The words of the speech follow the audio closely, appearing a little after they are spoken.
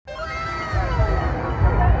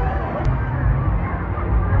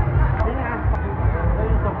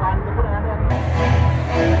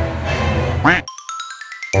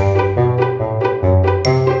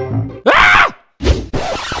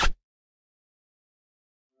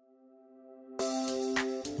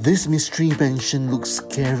This mystery mansion looks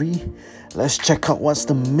scary. Let's check out what's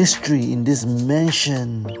the mystery in this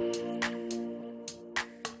mansion.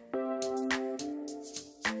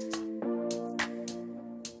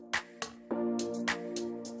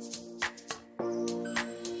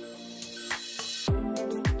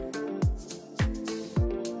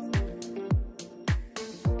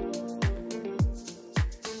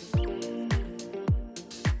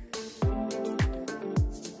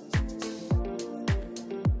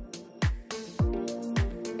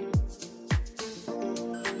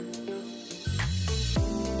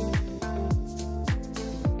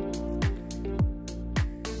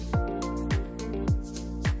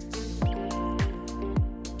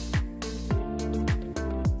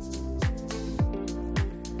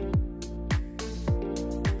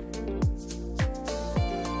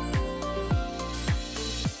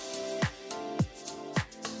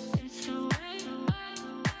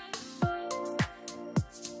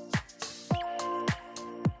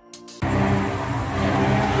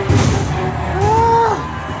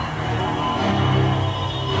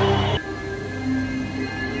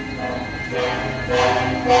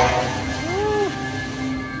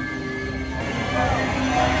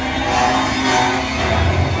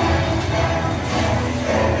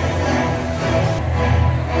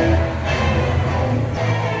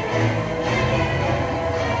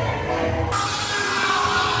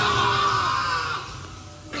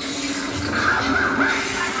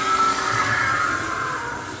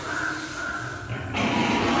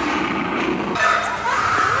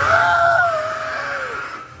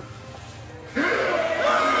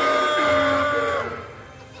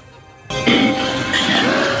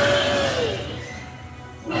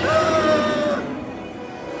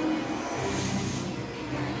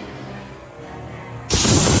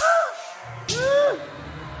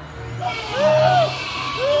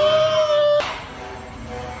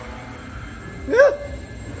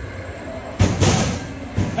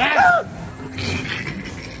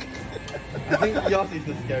 I think yours is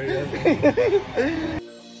the scariest.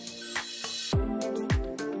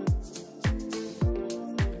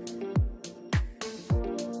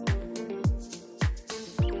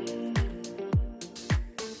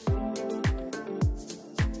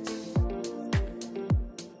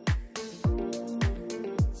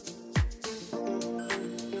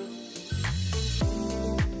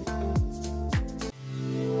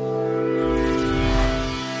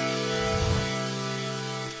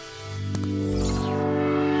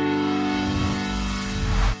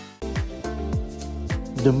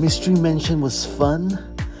 The mystery mansion was fun.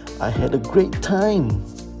 I had a great time.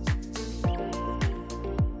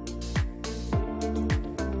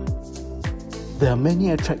 There are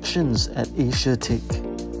many attractions at Asiatique.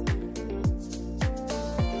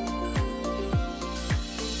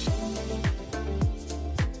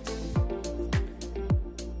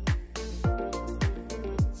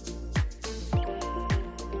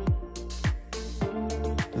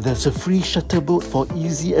 There's a free shuttle boat for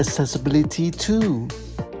easy accessibility too.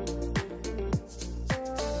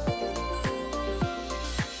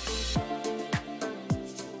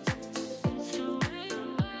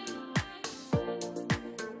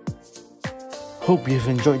 Hope you've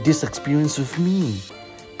enjoyed this experience with me.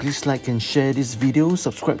 Please like and share this video,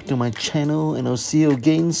 subscribe to my channel, and I'll see you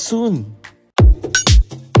again soon.